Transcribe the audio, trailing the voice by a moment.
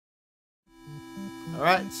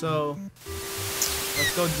Alright, so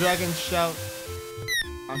let's go Dragon Shout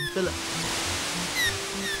on Philip.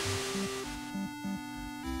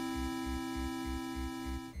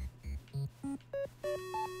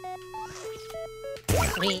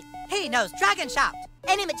 Sweet. He knows Dragon Shout.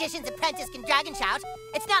 Any magician's apprentice can Dragon Shout.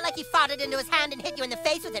 It's not like you farted into his hand and hit you in the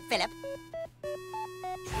face with it, Philip.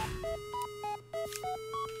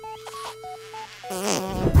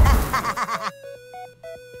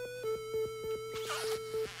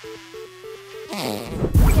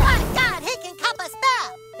 My God, he can cup a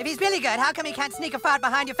spell! If he's really good, how come he can't sneak a fart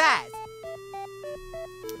behind your faz?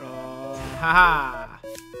 Haha.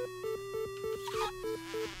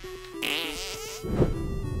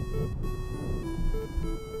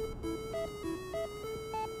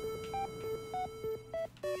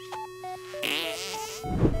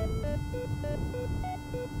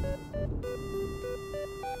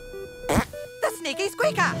 The sneaky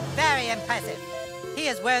squeaker! Very impressive. He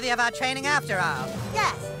is worthy of our training after all.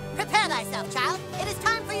 Yes. Prepare thyself, child. It is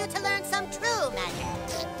time for you to learn some true magic.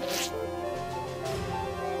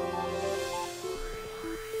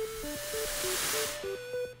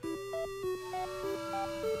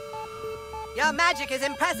 Your magic is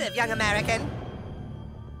impressive, young American.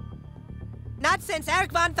 Not since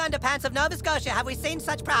Eric von Thunderpants of Nova Scotia have we seen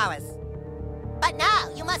such prowess. But now,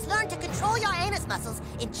 you must learn to control your anus muscles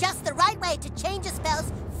in just the right way to change a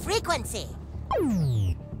spell's frequency.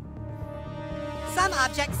 Some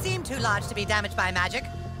objects seem too large to be damaged by magic,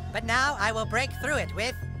 but now I will break through it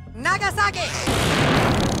with Nagasaki!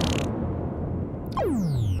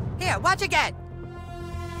 Here, watch again.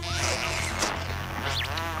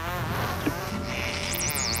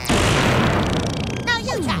 Now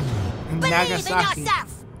you try. Believe Nagasaki. in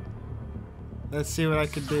yourself. Let's see what I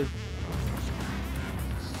can do.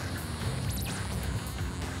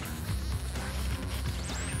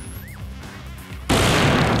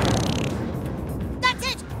 That's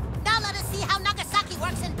it. Now let us see how Nagasaki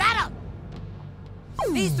works in battle.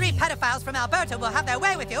 These three pedophiles from Alberta will have their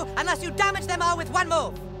way with you unless you damage them all with one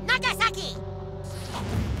move. Nagasaki.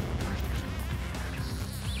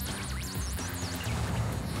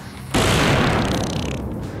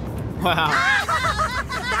 Wow.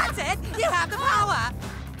 That's it! You have the power!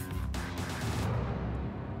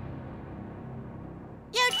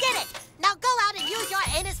 You did it. Now go out and use your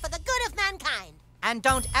anus for the good of mankind. And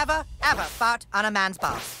don't ever, ever fart on a man's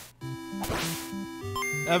balls.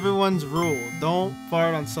 Everyone's rule. Don't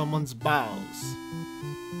fart on someone's bowels.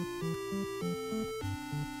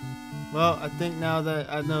 Well, I think now that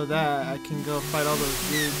I know that, I can go fight all those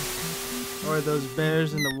dudes. Or those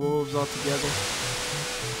bears and the wolves all together.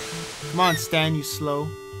 Come on, Stan, you slow.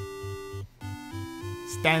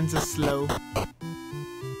 Stan's a slow.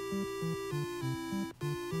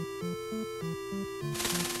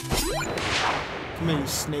 Come here, you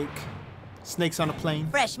snake. Snakes on a plane.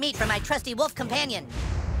 Fresh meat from my trusty wolf companion.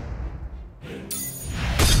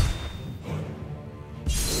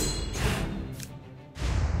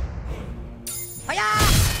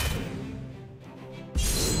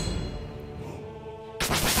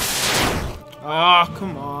 Oh,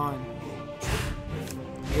 come on.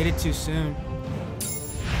 Ate it too soon.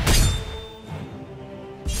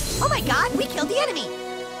 Oh my God, we killed the enemy.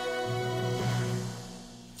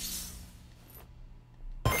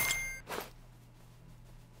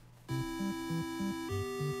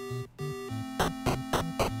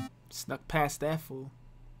 Snuck past that fool.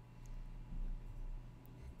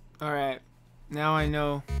 Alright. Now I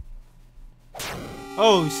know.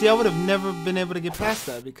 Oh, see, I would have never been able to get past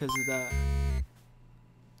that because of that.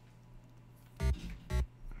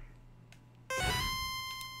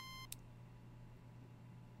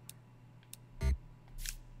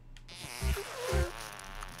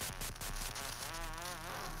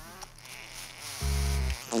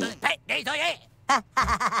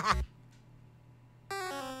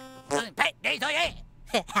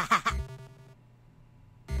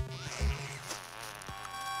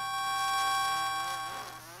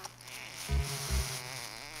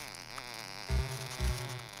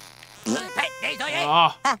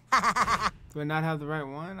 Oh. Do I not have the right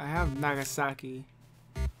one? I have Nagasaki.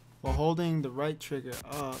 While holding the right trigger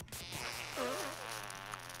up.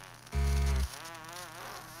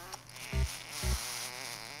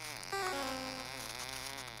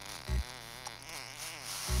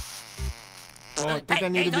 Oh, I think I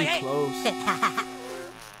need to be close.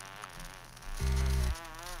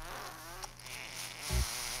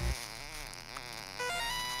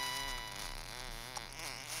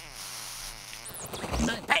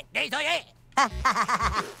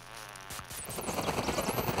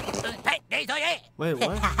 Wait,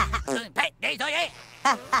 what?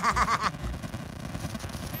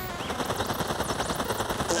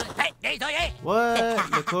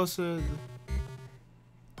 What? The closer.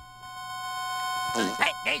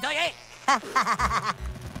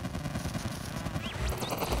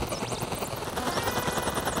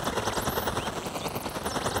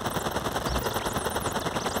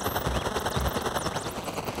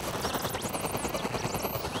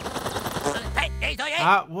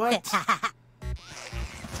 What? So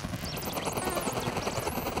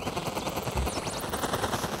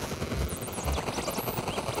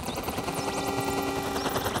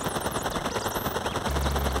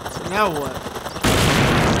now what?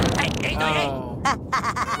 Oh.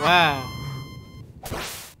 Wow.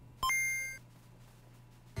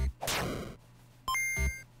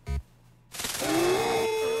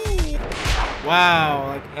 Wow,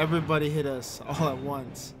 like everybody hit us all at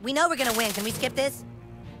once. We know we're gonna win. Can we skip this?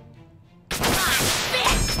 No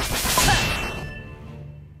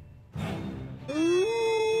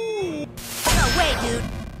way, dude.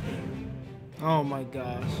 Oh my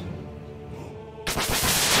gosh.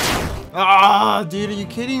 Ah, dude, are you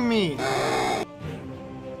kidding me? You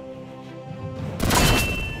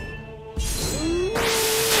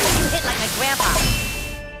hit like my grandpa.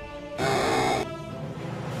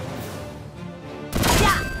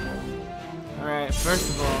 Alright, first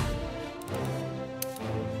of all,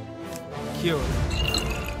 cure.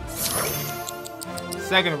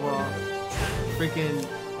 Second of all, freaking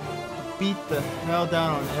beat the hell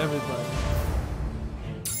down on everybody.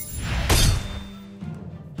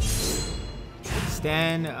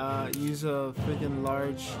 Stan, use a freaking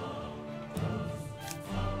large.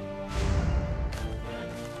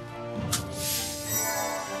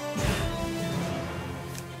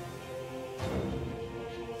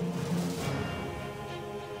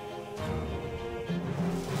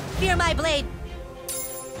 Fear my blade.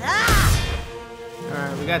 Ah!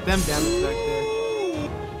 Alright, we got them damage back there.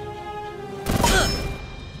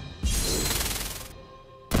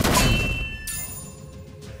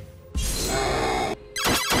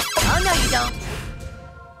 Oh no, you don't.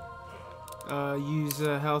 Use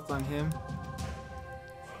health on him.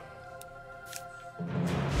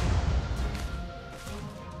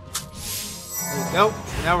 There you go.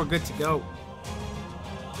 Now we're good to go.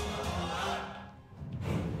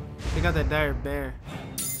 Take out that dire bear.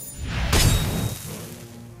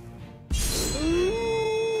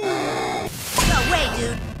 No way,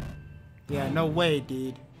 dude. Yeah, no way,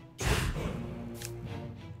 dude.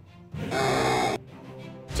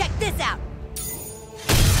 Check this out.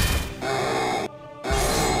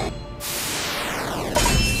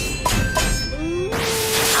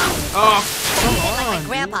 Oh, come Hit like my on,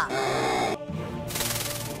 grandpa.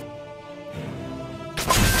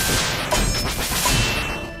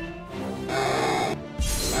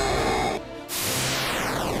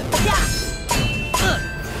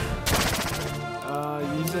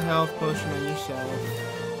 Use a health potion on yourself.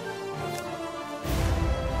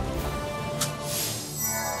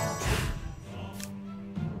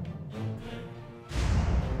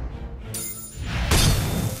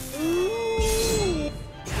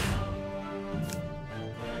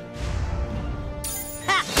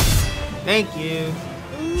 Thank you.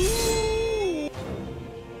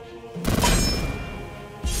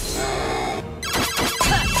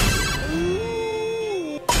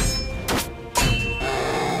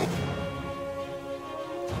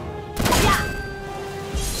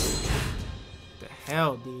 The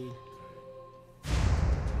hell, dude.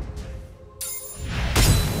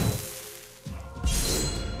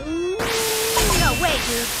 No way,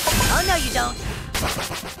 dude. Oh no, you don't.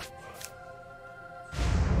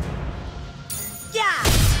 Yeah.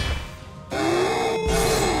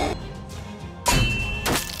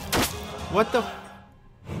 What the?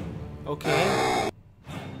 Okay.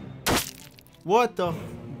 What the?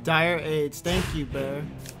 Dire AIDS. Thank you, bear.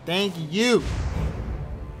 Thank you.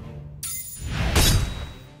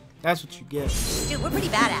 That's what you get. Dude, we're pretty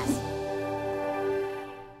badass.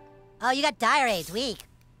 Oh, you got dire AIDS. Weak.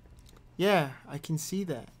 Yeah, I can see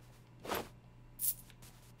that.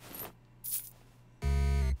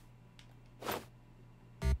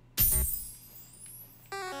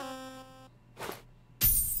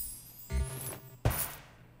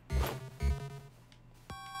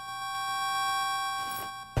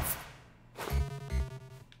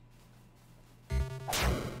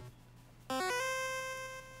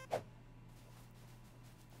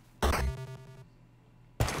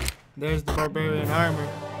 There's the barbarian armor.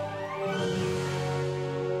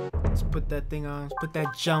 Let's put that thing on. Let's put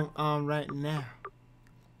that junk on right now.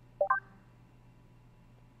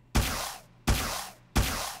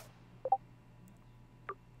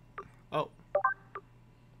 Oh.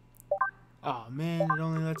 Oh man, it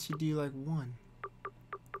only lets you do like one.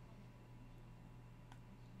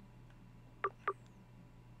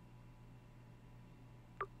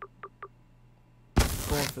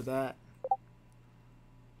 for that.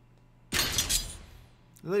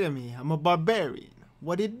 Look at me. I'm a barbarian.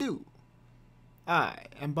 What it do? I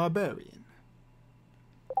am barbarian.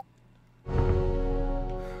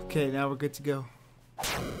 Okay, now we're good to go.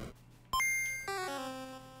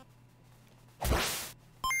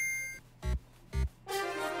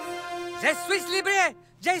 Je suis libre!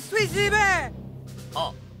 Je suis libre!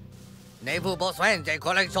 Oh. N'avez-vous besoin de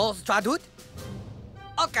quelque chose traduite?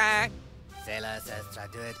 OK. Cela se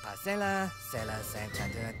traduit par cela. Cela se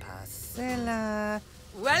traduit par cela.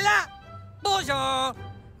 Voilà! Bonjour!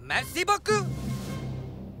 Merci beaucoup!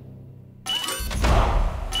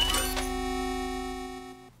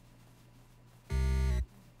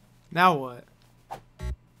 Now what?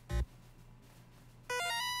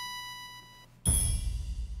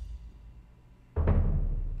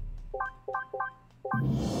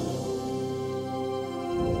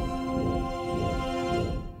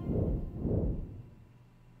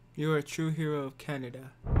 You are a true hero of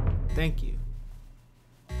Canada. Thank you.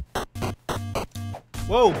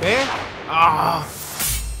 Whoa, bear! Ah!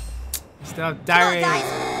 Still have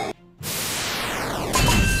diarrhea.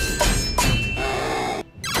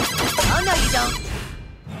 Oh, no, you don't.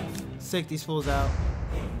 Sick these fools out.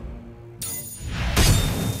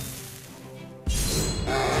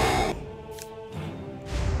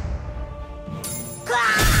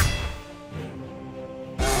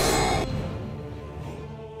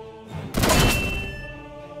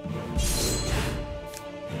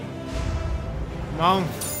 Come on.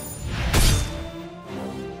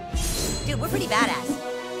 Dude, we're pretty badass.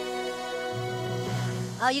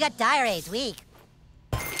 Oh, you got diarrhea. Weak.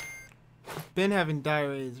 Been having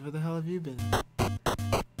diarrheas. Where the hell have you been?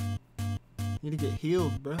 Need to get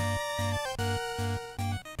healed, bro.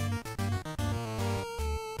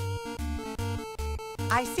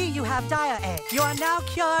 I see you have dire AIDS. You are now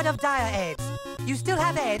cured of dire AIDS. You still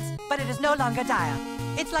have AIDS, but it is no longer dire.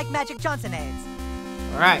 It's like Magic Johnson AIDS.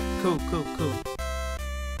 Alright, cool.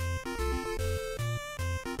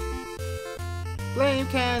 Blame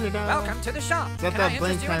Canada. Welcome to the shop. Is that Can that I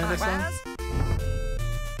Blame interest you in Canada my song? wares?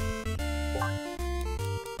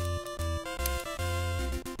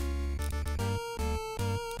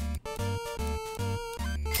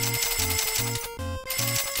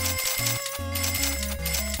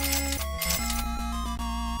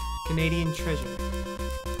 Canadian treasure.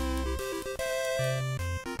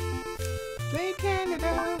 Blame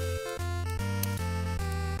Canada.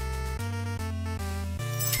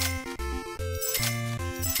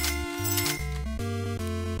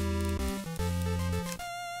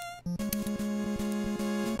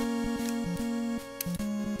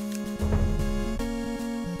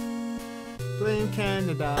 Blame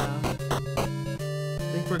Canada. I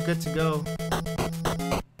think we're good to go.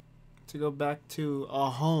 To go back to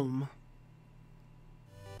our home.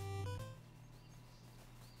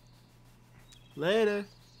 Later.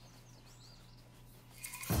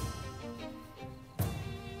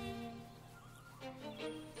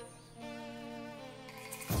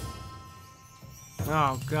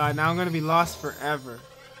 Oh god, now I'm gonna be lost forever.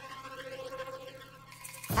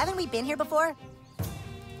 Haven't we been here before?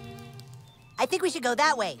 I think we should go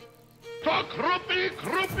that way.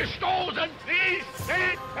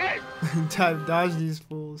 Time to dodge these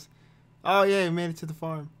fools. Oh yeah, we made it to the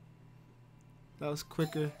farm. That was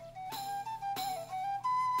quicker.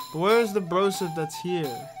 But where's the brosif that's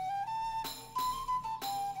here?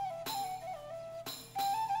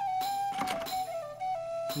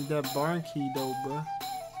 Need that barn key though, bruh.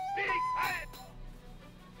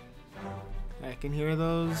 I can hear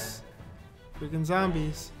those freaking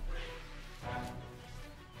zombies.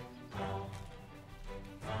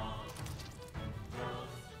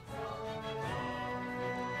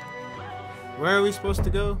 Where are we supposed to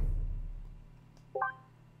go?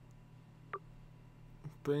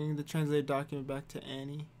 Bring the translated document back to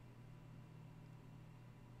Annie.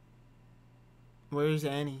 Where is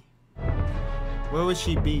Annie? Where would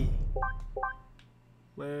she be?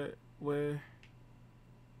 Where's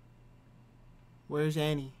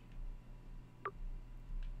Annie?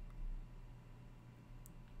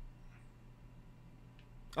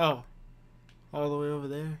 Oh, all the way over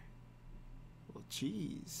there. Well,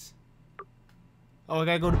 jeez. Oh, I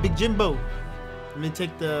gotta go to Big Jimbo. Let me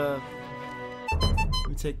take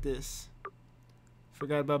this.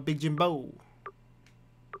 Forgot about Big Jimbo.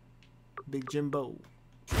 Big Jimbo.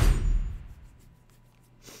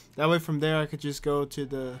 That way from there I could just go to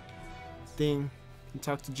the thing and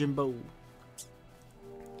talk to Jimbo.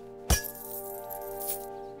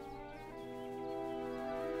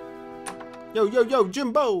 Yo,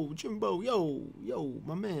 Jimbo, yo,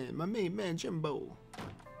 my man, Jimbo.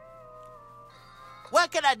 What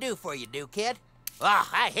What can I do for you, new kid? Ah,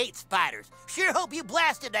 I hate spiders. Sure hope you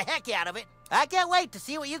blasted the heck out of it. I can't wait to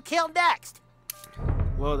see what you kill next.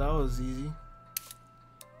 Well, that was easy.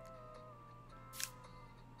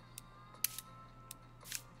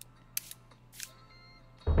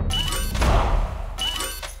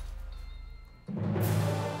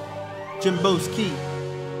 Jimbo's key.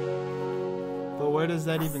 But where does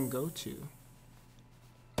that even go to?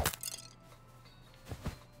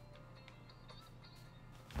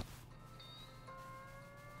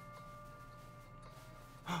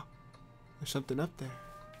 There's something up there.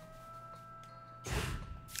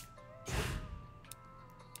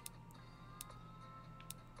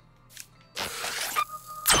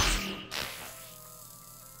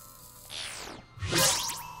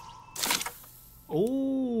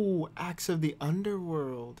 Oh, Axe of the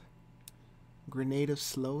Underworld. Grenade of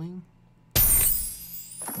Slowing.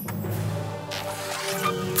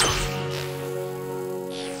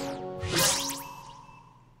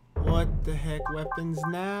 What the heck weapons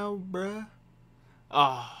now, bruh?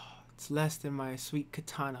 Ah, oh, it's less than my sweet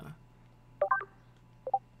katana.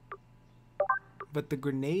 But the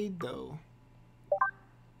grenade, though.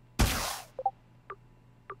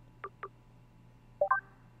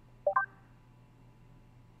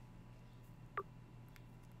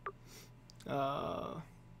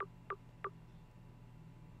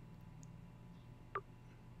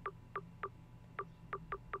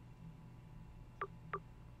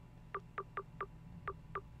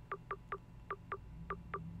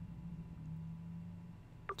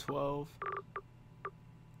 $12.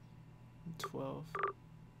 We'll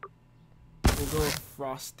go with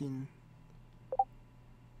frosting.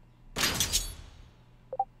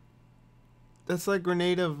 That's like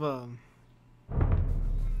grenade of Oh,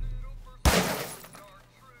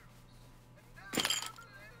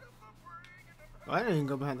 I didn't even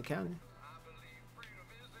go behind the counter.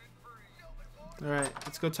 Alright,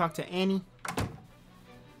 let's go talk to Annie.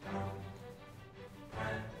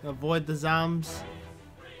 Avoid the zombies.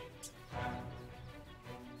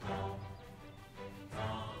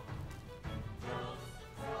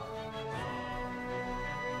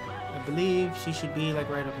 I believe she should be like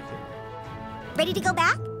right over here. Ready to go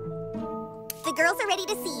back? The girls are ready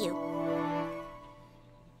to see you.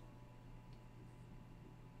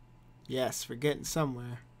 Yes, we're getting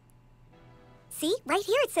somewhere. See, right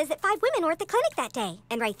here it says that 5 women were at the clinic that day.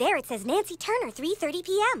 And right there it says Nancy Turner, 3:30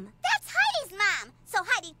 p.m. That's Heidi's mom! So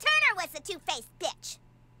Heidi Turner was the two-faced bitch!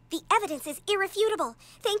 The evidence is irrefutable.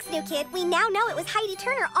 Thanks, new kid. We now know it was Heidi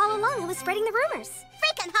Turner all along who was spreading the rumors.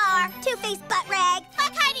 Freaking whore! Two-faced butt rag!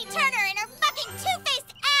 Fuck Heidi Turner and her fucking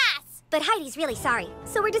two-faced ass! But Heidi's really sorry,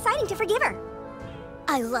 so we're deciding to forgive her.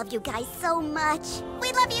 I love you guys so much.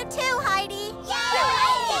 We love you too, Heidi!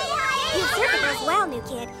 Yay! You've served the girls well, new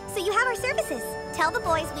kid, so you have our services. Tell the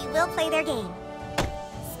boys we will play their game.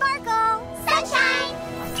 Sparkle! Sunshine!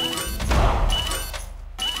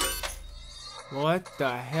 What the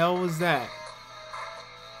hell was that?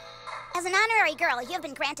 As an honorary girl, you have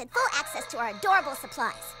been granted full access to our adorable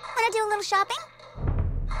supplies. Wanna do a little shopping?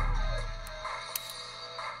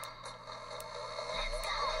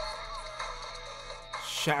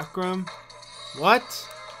 Chakram? What?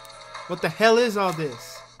 What the hell is all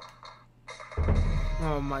this?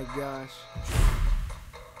 Oh my gosh.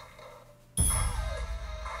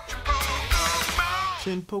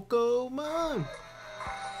 Chin Pokemon!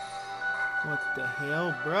 What the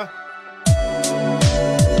hell, bruh?